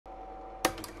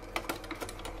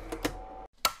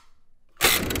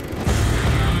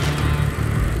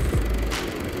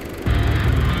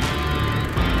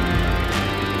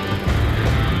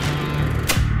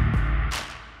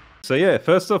So yeah,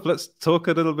 first off, let's talk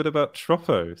a little bit about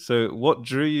Troppo. So what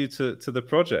drew you to the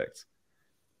project?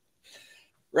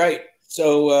 Right.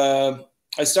 So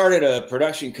I started a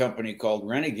production company called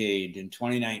Renegade in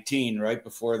 2019, right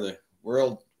before the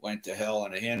world went to hell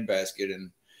in a handbasket.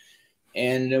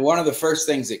 And one of the first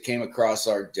things that came across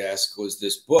our desk was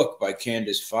this book by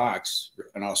Candace Fox,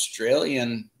 an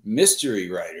Australian mystery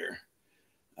writer.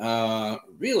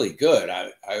 Really good.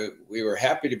 We were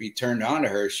happy to be turned on to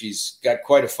her. She's got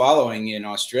quite a following in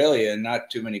Australia, and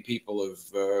not too many people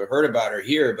have heard about her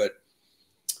here. But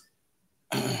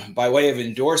by way of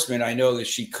endorsement, I know that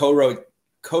she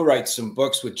co-writes some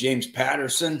books with James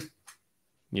Patterson.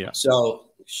 Yeah. So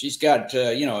she's got,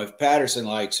 if Patterson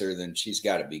likes her, then she's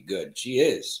got to be good. She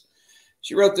is.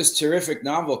 She wrote this terrific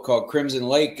novel called Crimson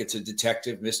Lake. It's a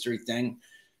detective mystery thing.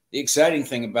 The exciting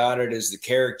thing about it is the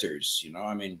characters.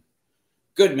 I mean,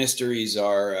 good mysteries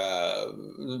are,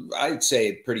 I'd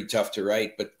say, pretty tough to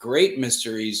write, but great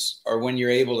mysteries are when you're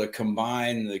able to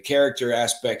combine the character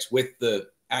aspects with the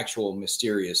actual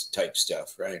mysterious type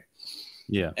stuff, right?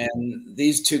 Yeah. And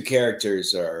these two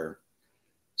characters are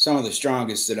some of the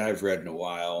strongest that I've read in a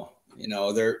while.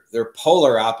 They're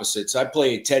polar opposites. I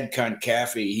play Ted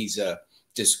Caffey. He's a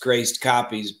disgraced cop.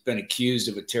 He's been accused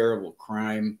of a terrible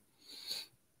crime.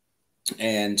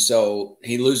 And so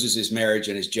he loses his marriage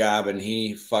and his job, and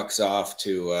he fucks off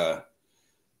to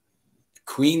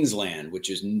Queensland, which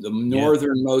is the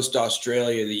northernmost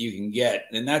Australia that you can get.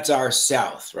 And that's our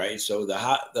south, right? So the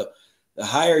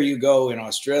higher you go in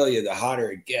Australia, the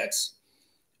hotter it gets.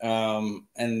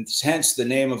 And hence the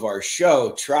name of our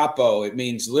show, Troppo. It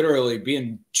means literally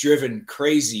being driven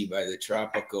crazy by the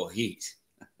tropical heat.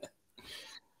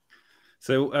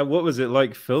 So what was it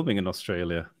like filming in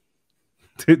Australia?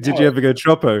 Did you ever go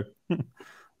Troppo?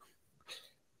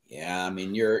 Yeah, I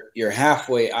mean, you're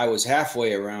halfway. I was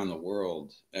halfway around the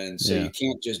world, and so you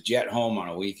can't just jet home on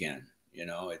a weekend.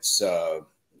 It's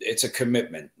a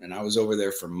commitment, and I was over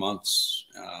there for months.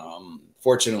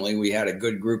 Fortunately, we had a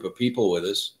good group of people with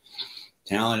us,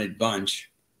 talented bunch,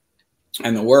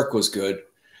 and the work was good,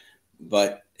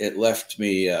 but it left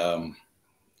me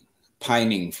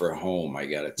pining for home. I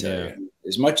got to tell you.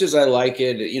 As much as I like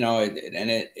it,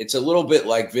 it's a little bit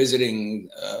like visiting.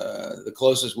 The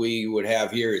closest we would have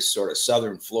here is sort of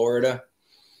southern Florida.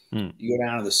 You go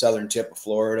down to the southern tip of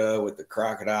Florida with the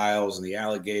crocodiles and the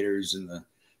alligators and the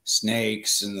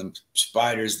snakes and the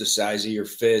spiders the size of your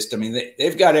fist. I mean,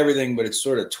 they've got everything, but it's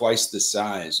sort of twice the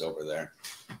size over there.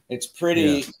 It's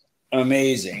pretty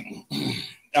amazing.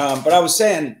 But I was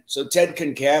saying, so Ted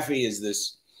Caffey is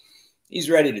this. He's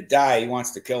ready to die. He wants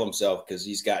to kill himself because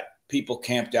he's got people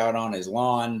camped out on his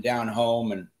lawn down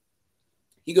home, and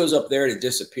he goes up there to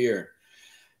disappear,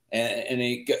 and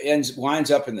he winds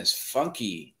up in this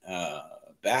funky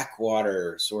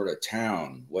backwater sort of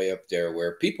town way up there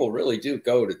where people really do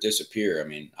go to disappear. I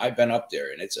mean, I've been up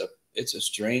there, and it's a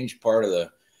strange part of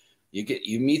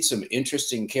you meet some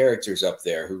interesting characters up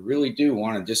there who really do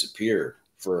want to disappear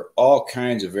for all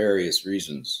kinds of various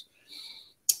reasons.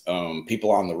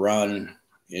 People on the run,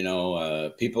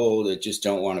 people that just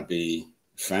don't want to be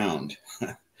found.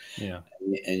 Yeah.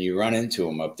 And you run into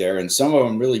them up there, and some of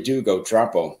them really do go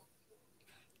Troppo.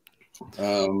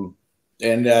 And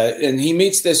he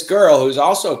meets this girl who's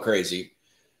also crazy,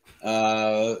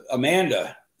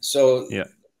 Amanda. So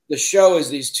the show is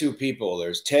these two people.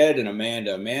 There's Ted and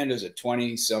Amanda. Amanda's a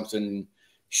 20-something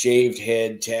shaved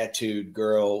head, tattooed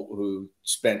girl who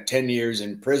spent 10 years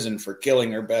in prison for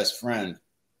killing her best friend.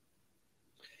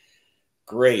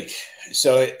 Great.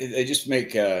 So they just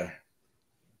make a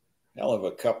hell of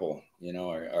a couple,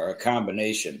 or a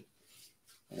combination.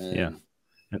 And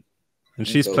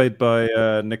she's played by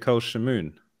Nicole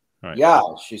Shamoon, right? Yeah,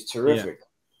 she's terrific.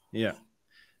 Yeah.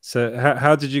 So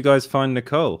how did you guys find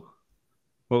Nicole?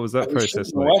 What was that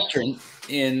process like? Western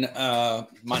in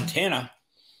Montana.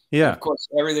 Yeah. And of course,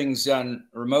 everything's done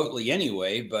remotely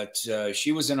anyway, but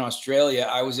she was in Australia.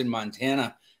 I was in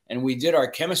Montana. And we did our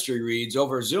chemistry reads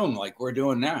over Zoom like we're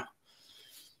doing now.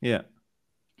 Yeah.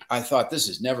 I thought this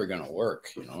is never going to work,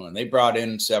 and they brought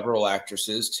in several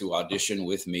actresses to audition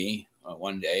with me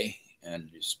one day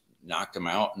and just knocked them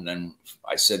out. And then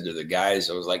I said to the guys,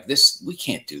 I was like, we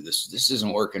can't do this. This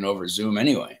isn't working over Zoom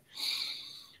anyway.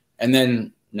 And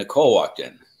then Nicole walked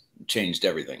in, changed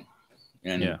everything,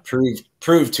 and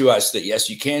proved to us that, yes,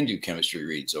 you can do chemistry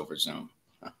reads over Zoom.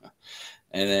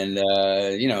 And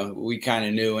then, we kind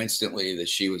of knew instantly that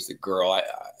she was the girl.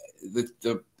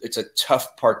 It's a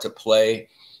tough part to play.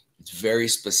 It's very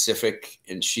specific,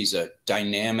 and she's a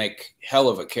dynamic hell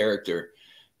of a character.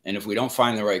 And if we don't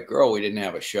find the right girl, we didn't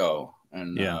have a show.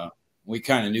 And We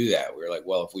kind of knew that. We were like,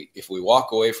 well, if we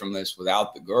walk away from this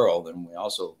without the girl, then we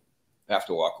also have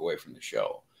to walk away from the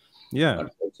show. Yeah.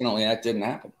 Unfortunately, that didn't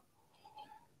happen.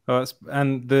 Oh,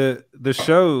 and the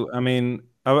show, I mean,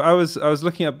 I was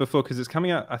looking up before because it's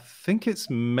coming out. I think it's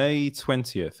May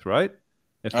 20th, right?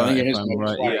 I think it is I'm May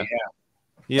right, 20, yeah.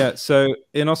 Yeah. So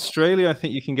in Australia, I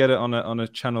think you can get it on a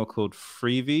channel called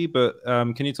Freevee. But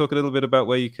can you talk a little bit about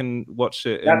where you can watch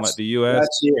it in like the US?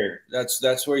 That's here.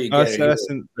 That's where you get it. That's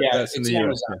in the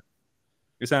Amazon. US. Yeah.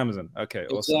 It's Amazon. Okay,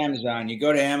 It's awesome. Amazon. You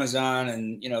go to Amazon,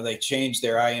 and they changed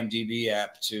their IMDb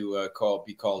app to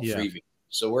be called Freevee.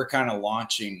 So we're kind of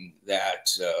launching that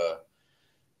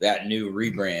that new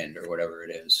rebrand or whatever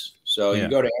it is. So you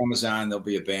go to Amazon, there'll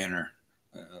be a banner.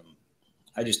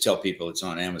 I just tell people it's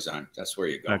on Amazon. That's where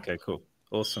you go. Okay, cool,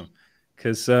 awesome.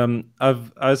 Because I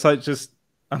was like,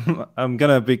 I'm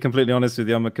gonna be completely honest with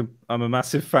you. I'm a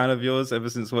massive fan of yours ever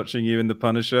since watching you in The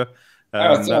Punisher.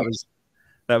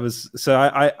 That was so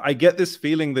I get this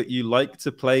feeling that you like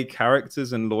to play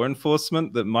characters in law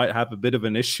enforcement that might have a bit of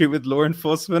an issue with law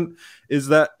enforcement. Is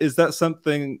there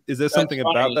something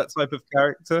about that type of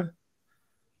character?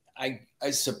 I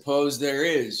suppose there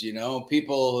is,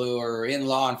 people who are in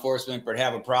law enforcement but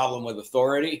have a problem with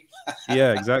authority.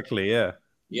 Yeah, exactly. Yeah.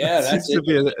 Yeah, that seems to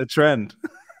be a trend.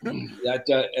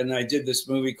 And I did this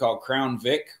movie called Crown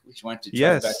Vic, which went to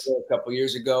Tribeca a couple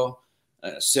years ago.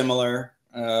 Similar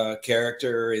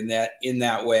character in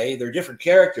that way. They're different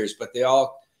characters, but they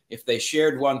all, if they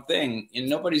shared one thing, and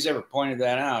nobody's ever pointed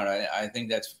that out. I think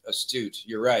that's astute.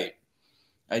 You're right.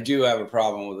 I do have a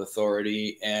problem with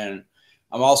authority, and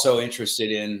I'm also interested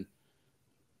in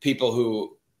people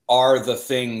who are the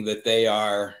thing that they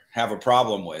have a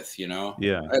problem with.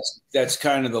 Yeah. That's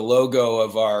kind of the logo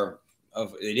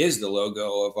of it is the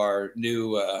logo of our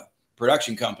new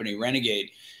production company,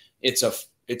 Renegade. It's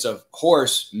a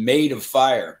horse made of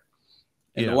fire.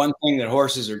 And the one thing that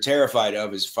horses are terrified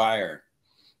of is fire.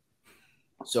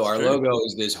 So our logo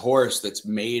is this horse that's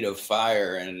made of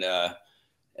fire. And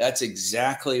that's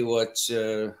exactly what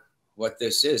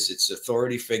this is. It's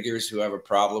authority figures who have a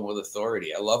problem with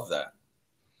authority. I love that.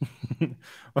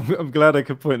 I'm glad I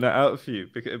could point that out for you.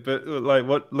 But like,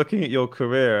 looking at your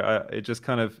career,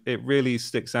 it really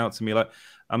sticks out to me. Like,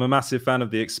 I'm a massive fan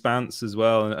of The Expanse as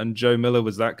well, and Joe Miller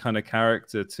was that kind of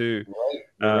character too.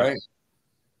 Right.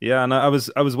 Yeah, and I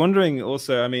was wondering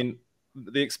also. I mean,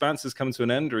 The Expanse has come to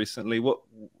an end recently.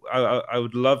 I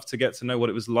would love to get to know what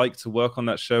it was like to work on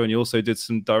that show, and you also did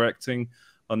some directing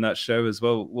on that show as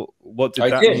well. What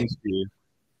did that mean to you?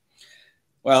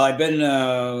 Well, I've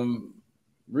been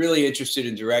really interested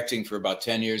in directing for about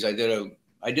 10 years. I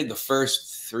did the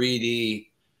first 3D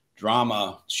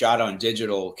drama shot on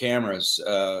digital cameras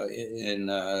in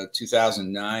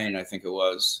 2009, I think it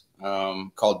was,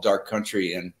 called Dark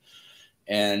Country,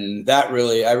 and that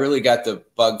I really got the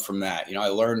bug from that. I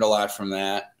learned a lot from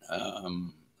that,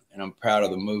 and I'm proud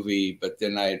of the movie. But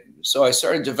then I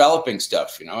started developing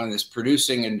stuff, and this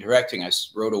producing and directing. I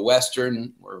wrote a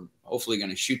Western. We're hopefully going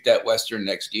to shoot that Western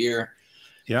next year.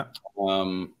 Yeah.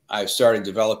 I started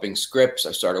developing scripts.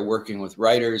 I started working with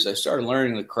writers. I started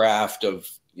learning the craft of,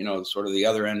 sort of the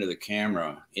other end of the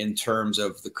camera in terms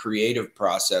of the creative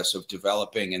process of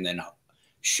developing and then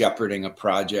shepherding a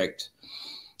project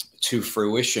to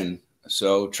fruition.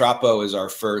 So Troppo is our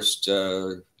first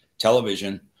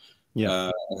television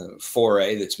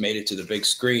foray that's made it to the big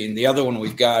screen. The other one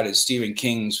we've got is Stephen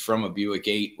King's From a Buick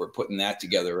 8. We're putting that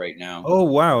together right now. Oh,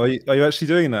 wow. Are you actually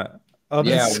doing that? Oh,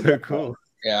 that's so cool.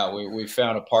 Yeah, we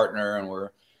found a partner, and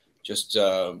we're just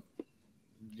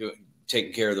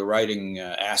taking care of the writing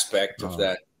aspect of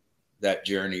that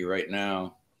journey right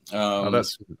now.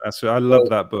 That's I love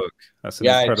that book. That's an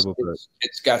incredible book.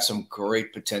 It's got some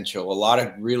great potential. A lot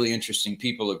of really interesting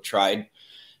people have tried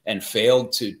and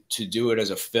failed to do it as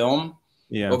a film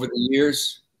over the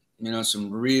years.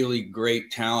 Some really great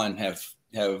talent have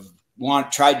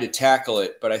tried to tackle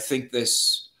it, but I think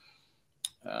this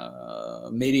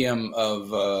medium of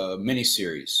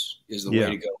miniseries is the way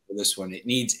to go for this one. It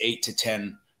needs 8 to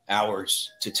 10 hours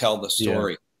to tell the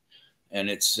story, and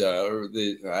it's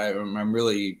I'm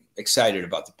really excited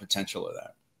about the potential of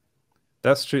that.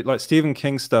 That's true. Like Stephen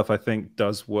King stuff, I think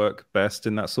does work best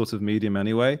in that sort of medium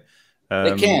anyway.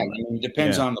 It can. It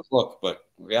depends on the book, but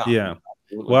yeah.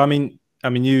 Absolutely. Well, I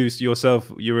mean, you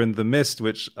yourself, you're in The Mist,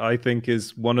 which I think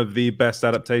is one of the best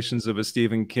adaptations of a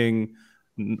Stephen King.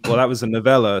 Well, that was a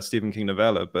novella, Stephen King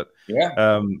novella, but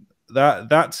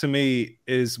that to me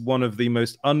is one of the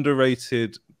most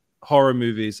underrated horror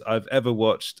movies I've ever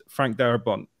watched. Frank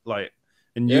Darabont,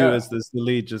 and you as the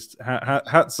lead, just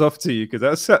hats off to you,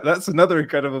 because that's another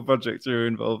incredible project you're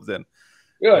involved in.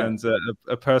 Good. and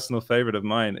a personal favorite of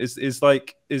mine.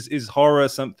 Is horror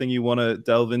something you want to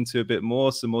delve into a bit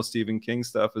more? Some more Stephen King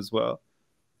stuff as well.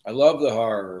 I love the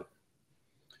horror.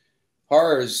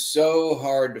 Horror is so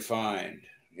hard to find,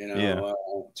 you know,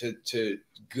 to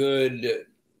good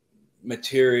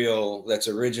material that's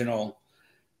original.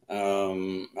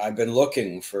 I've been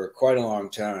looking for quite a long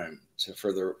time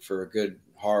for a good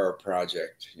horror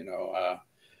project, you know.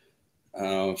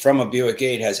 From a Buick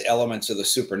 8 has elements of the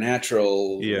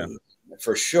supernatural,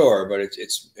 for sure, but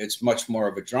it's much more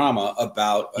of a drama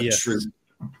about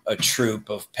a troop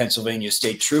of Pennsylvania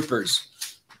state troopers,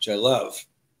 which I love.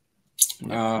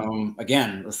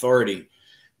 Again, authority,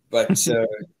 but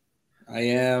I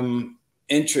am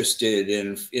interested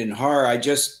in horror. I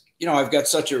just, you know, I've got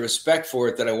such a respect for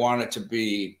it that I want it to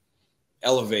be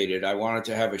elevated. I want it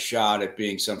to have a shot at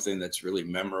being something that's really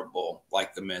memorable,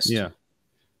 like The Mist. Yeah.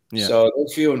 So they're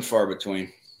few and far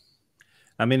between.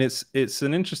 I mean, it's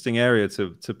an interesting area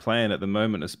to play in at the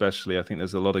moment, especially. I think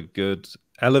there's a lot of good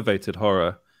elevated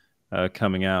horror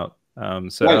coming out.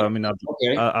 So right. I mean,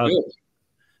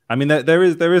 I mean, there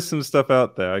is some stuff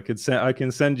out there. I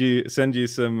can send you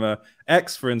some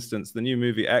X, for instance. The new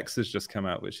movie X has just come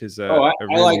out, which is I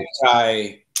like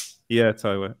Ty. Yeah,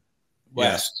 Ty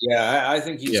West. Yeah, I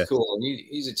think he's cool.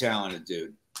 He's a talented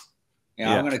dude.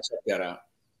 Yeah, I'm gonna check that out.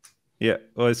 Yeah,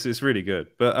 well, it's really good,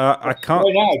 but I can't.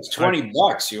 Right now, it's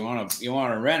 $20. You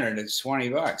want to rent it? It's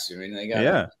 $20. I mean, they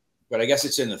got but I guess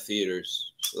it's in the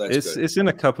theaters. So that's good. It's in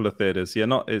a couple of theaters. Yeah,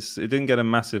 it didn't get a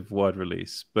massive wide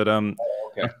release, but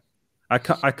okay. I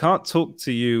can't talk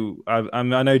to you. I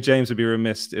know James would be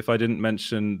remiss if I didn't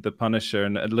mention The Punisher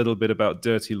and a little bit about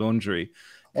Dirty Laundry,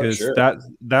 because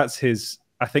that's his.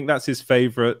 I think that's his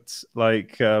favorite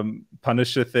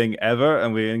Punisher thing ever,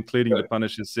 and we're including the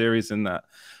Punisher series in that.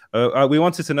 We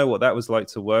wanted to know what that was like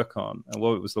to work on, and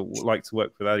what it was like to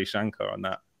work with Adi Shankar on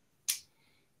that.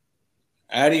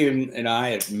 Adi and I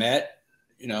had met,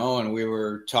 you know, and we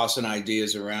were tossing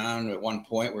ideas around. At one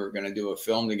point, we were going to do a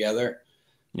film together.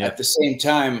 Yeah. At the same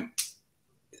time,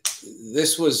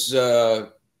 this was, I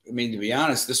mean, to be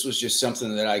honest, this was just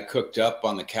something that I cooked up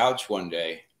on the couch one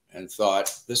day and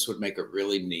thought this would make a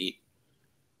really neat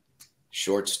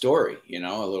short story, you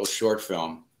know, a little short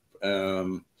film.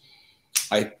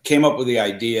 I came up with the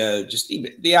idea, just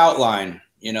the outline,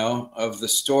 you know, of the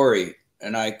story.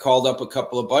 And I called up a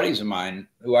couple of buddies of mine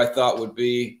who I thought would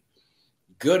be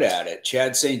good at it.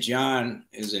 Chad St. John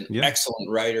is an excellent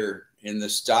writer in the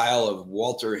style of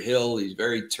Walter Hill. He's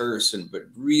very terse, but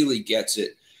really gets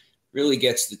it, really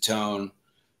gets the tone.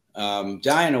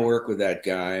 Dying to work with that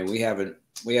guy. We haven't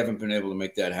been able to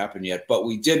make that happen yet, but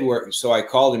we did work. So I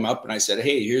called him up and I said,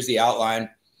 hey, here's the outline.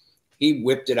 He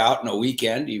whipped it out in a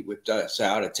weekend. He whipped us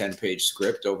out a 10-page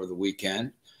script over the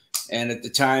weekend. And at the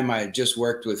time, I had just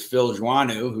worked with Phil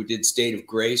Joannou, who did State of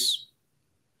Grace,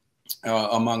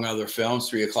 among other films.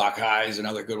 3 O'Clock High is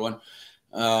another good one.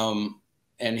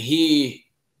 And he,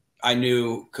 I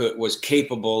knew, was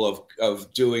capable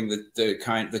of doing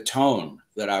the tone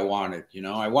that I wanted. You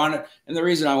know, and the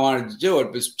reason I wanted to do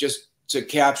it was just to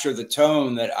capture the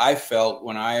tone that I felt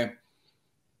when I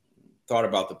thought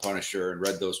about The Punisher and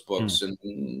read those books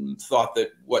and thought that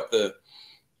what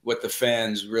the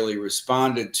fans really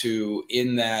responded to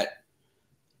in that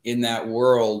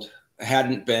world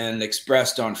hadn't been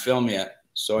expressed on film yet.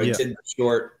 So I did the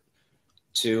short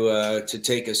to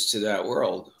take us to that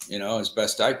world, you know, as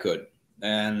best I could.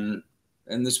 And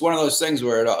it's one of those things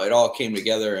where it all came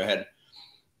together. I had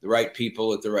the right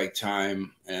people at the right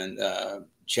time. And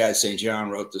Chad St. John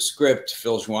wrote the script.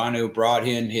 Phil Joannou brought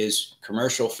in his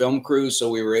commercial film crew, so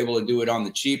we were able to do it on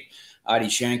the cheap. Adi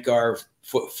Shankar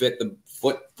footed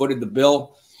the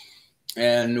bill,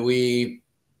 and we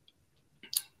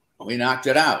knocked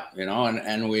it out, you know.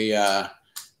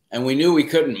 And we knew we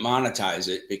couldn't monetize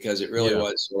it because it really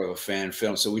was sort of a fan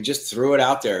film, so we just threw it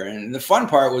out there. And the fun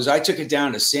part was I took it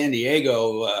down to San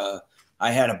Diego. I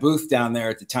had a booth down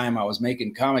there at the time. I was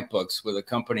making comic books with a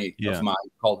company of mine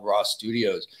called Raw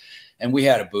Studios, and we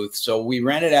had a booth. So we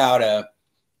rented out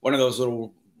one of those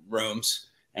little rooms,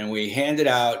 and we handed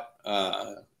out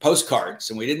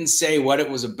postcards. And we didn't say what it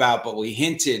was about, but we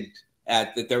hinted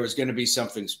at that there was going to be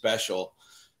something special.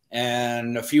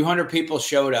 And a few hundred people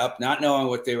showed up, not knowing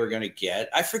what they were going to get.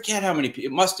 I forget how many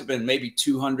people. It must have been maybe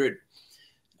 200,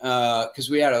 because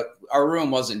we had our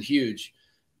room wasn't huge.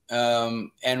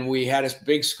 And we had a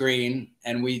big screen,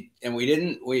 and we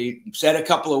said a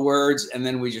couple of words, and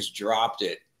then we just dropped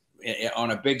it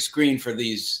on a big screen for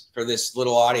this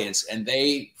little audience, and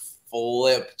they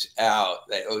flipped out.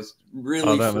 It was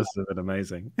really that must have been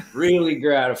amazing. Really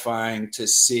gratifying to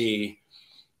see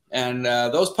And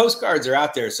those postcards are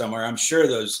out there somewhere. I'm sure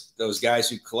those guys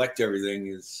who collect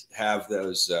everything have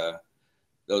those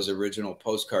original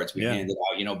postcards we handed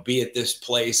out. You know, be at this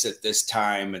place at this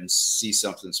time and see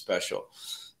something special.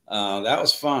 That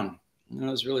was fun. That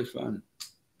was really fun.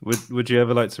 Would you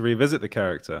ever like to revisit the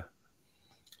character?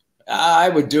 I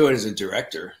would do it as a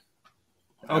director.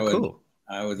 Oh, cool.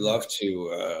 I would love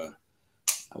to.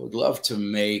 I would love to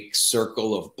make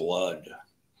Circle of Blood.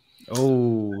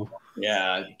 Oh,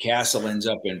 yeah. Castle ends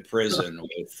up in prison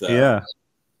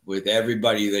with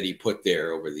everybody that he put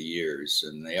there over the years,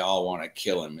 and they all want to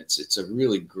kill him. It's a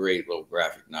really great little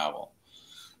graphic novel.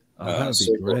 Oh, that would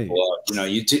be great. Blood. You know,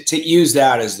 you to use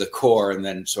that as the core and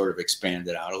then sort of expand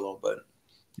it out a little bit.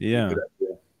 Yeah,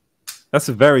 that's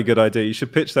a very good idea. You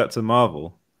should pitch that to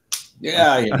Marvel.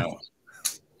 Yeah, you know,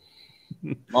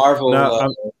 Marvel. Now,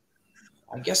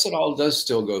 I guess it all does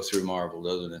still go through Marvel,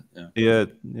 doesn't it? Yeah,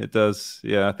 it does.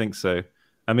 Yeah, I think so.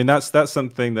 I mean, that's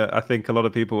something that I think a lot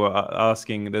of people are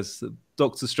asking. There's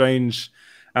Doctor Strange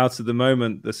out at the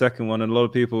moment, the second one, and a lot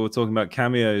of people were talking about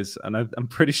cameos, and I'm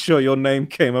pretty sure your name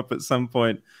came up at some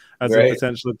point as a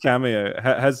potential cameo.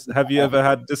 Have you ever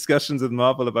had discussions with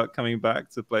Marvel about coming back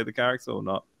to play the character or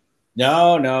not?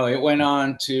 No. It went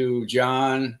on to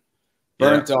John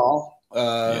Bernthal.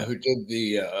 Who did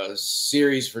the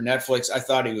series for Netflix. I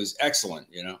thought he was excellent.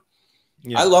 You know,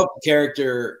 I love the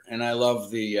character and I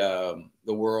love the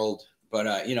world.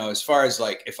 But you know, as far as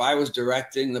like if I was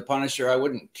directing the Punisher, I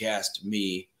wouldn't cast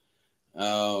me.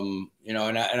 You know,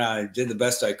 and I did the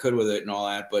best I could with it and all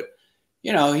that. But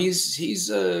you know,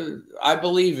 he's I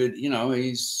believe it. You know,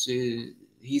 he's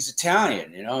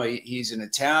Italian. You know, he's an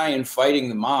Italian fighting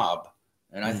the mob,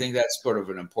 and I think that's sort of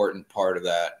an important part of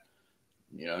that.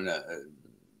 You know,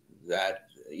 that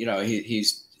you know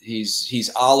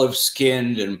he's olive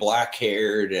skinned and black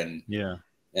haired and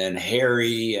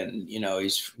hairy, and you know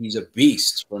he's a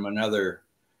beast from another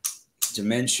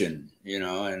dimension. You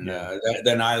know, and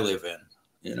than I live in.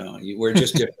 You know, we're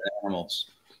just different animals.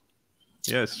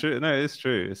 Yeah, it's true. No, it's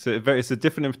true. It's a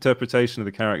different interpretation of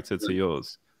the character to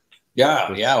yours. Yeah,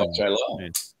 which I love.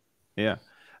 Yeah.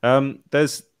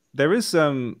 There is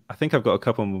I think I've got a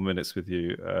couple more minutes with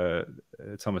you,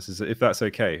 Thomas, if that's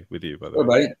okay with you, by the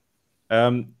way.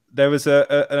 Buddy. There was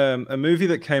a movie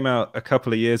that came out a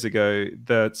couple of years ago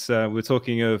that we're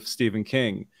talking of Stephen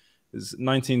King. It's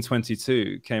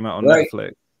 1922, came out on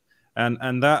Netflix,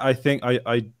 and that I think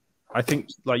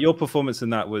like your performance in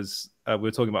that was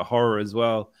we're talking about horror as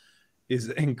well, is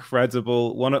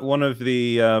incredible. One of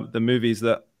the movies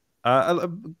that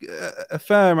a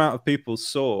fair amount of people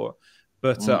saw.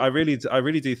 But I really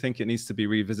do think it needs to be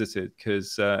revisited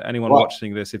because anyone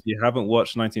watching this, if you haven't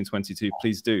watched 1922,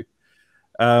 please do.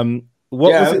 What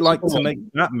was it like to make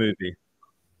that movie?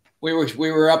 We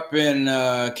were up in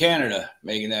Canada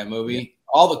making that movie. Yeah.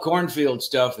 All the cornfield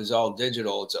stuff is all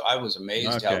digital. So I was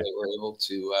amazed how they were able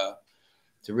to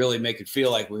really make it feel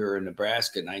like we were in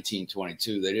Nebraska in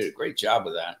 1922. They did a great job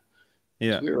of that.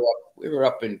 Yeah, so we were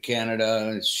up in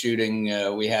Canada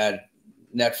shooting. We had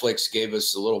Netflix gave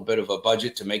us a little bit of a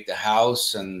budget to make the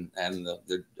house and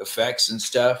the effects and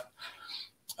stuff.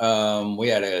 We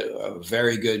had a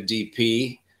very good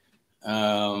DP.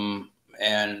 And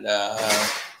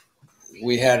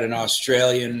we had an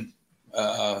Australian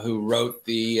who wrote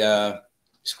the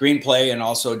screenplay and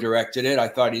also directed it. I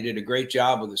thought he did a great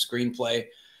job with the screenplay.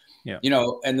 Yeah. You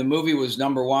know, and the movie was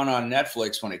 #1 on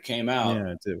Netflix when it came out.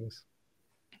 Yeah, it was.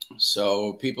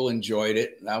 So people enjoyed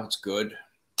it. That was good.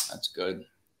 That's good.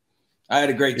 I had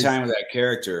a great time with that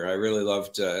character. I really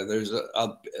loved. There's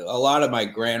a lot of my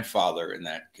grandfather in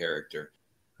that character.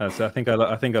 So I think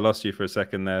I lost you for a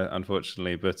second there,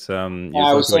 unfortunately. But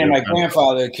I was saying my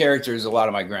grandfather character is a lot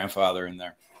of my grandfather in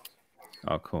there.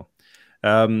 Oh, cool.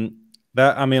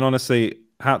 That I mean, honestly,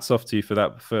 hats off to you for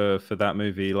that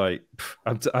movie. Like,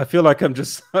 I feel like I'm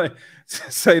just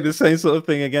say the same sort of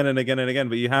thing again and again and again.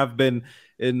 But you have been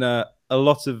in a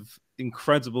lot of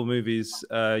incredible movies.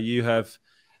 You have.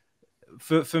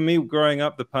 For me, growing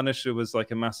up, The Punisher was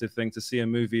like a massive thing. To see a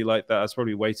movie like that, I was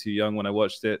probably way too young when I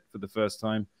watched it for the first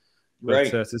time.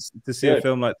 But to see a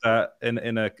film like that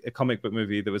in a comic book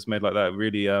movie that was made like that,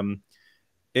 really,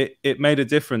 it made a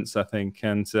difference, I think.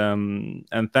 And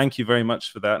thank you very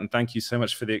much for that, and thank you so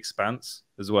much for The Expanse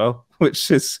as well,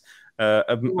 which is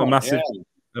a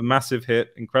massive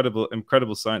hit,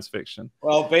 incredible science fiction.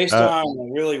 Well, based on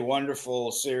a really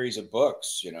wonderful series of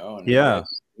books, you know. And if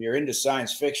you're into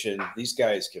science fiction, these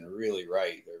guys can really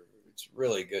write. It's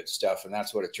really good stuff, and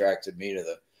that's what attracted me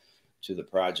to the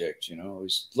project. You know,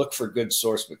 always look for good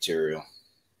source material.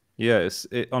 Yeah,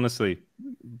 honestly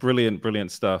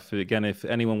brilliant stuff. Again, if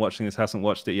anyone watching this hasn't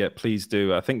watched it yet, please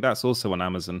do. I think that's also on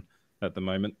Amazon at the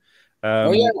moment.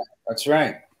 Oh yeah, that's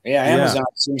right. Yeah, Amazon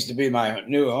yeah. seems to be my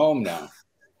new home now.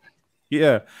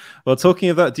 Yeah. Well, talking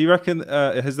of that, do you reckon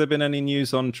has there been any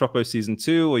news on Troppo season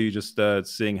 2, or are you just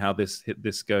seeing how this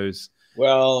goes?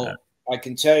 Well, I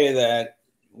can tell you that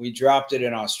we dropped it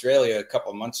in Australia a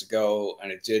couple of months ago,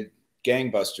 and it did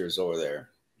gangbusters over there.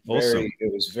 Awesome.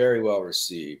 It was very well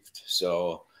received.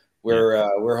 So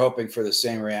we're hoping for the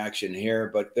same reaction here.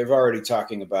 But they're already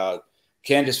talking about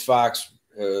Candace Fox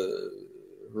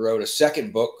wrote a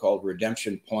second book called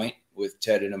Redemption Point with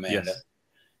Ted and Amanda. Yes.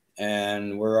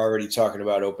 And we're already talking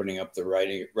about opening up the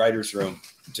writer's room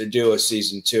to do a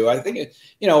season 2. I think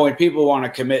when people want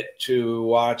to commit to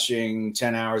watching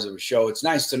 10 hours of a show, it's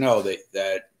nice to know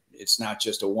that it's not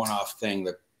just a one-off thing,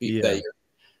 that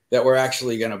we're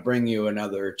actually going to bring you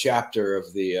another chapter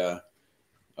of the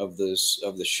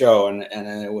show, and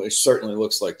it certainly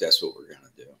looks like that's what we're going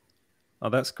to do. Oh,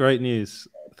 that's great news.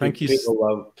 Thank you.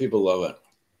 People love it.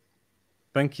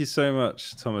 Thank you so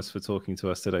much, Thomas, for talking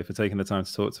to us today, for taking the time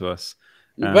to talk to us.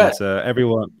 You bet.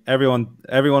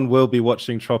 Everyone will be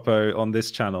watching Troppo on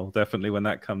this channel, definitely, when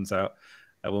that comes out.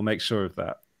 We'll make sure of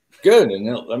that. Good.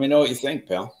 And let me know what you think,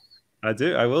 pal.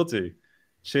 I will do.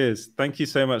 Cheers. Thank you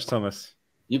so much, Thomas.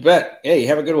 You bet. Hey,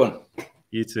 have a good one.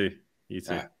 You too.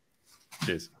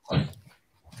 Cheers.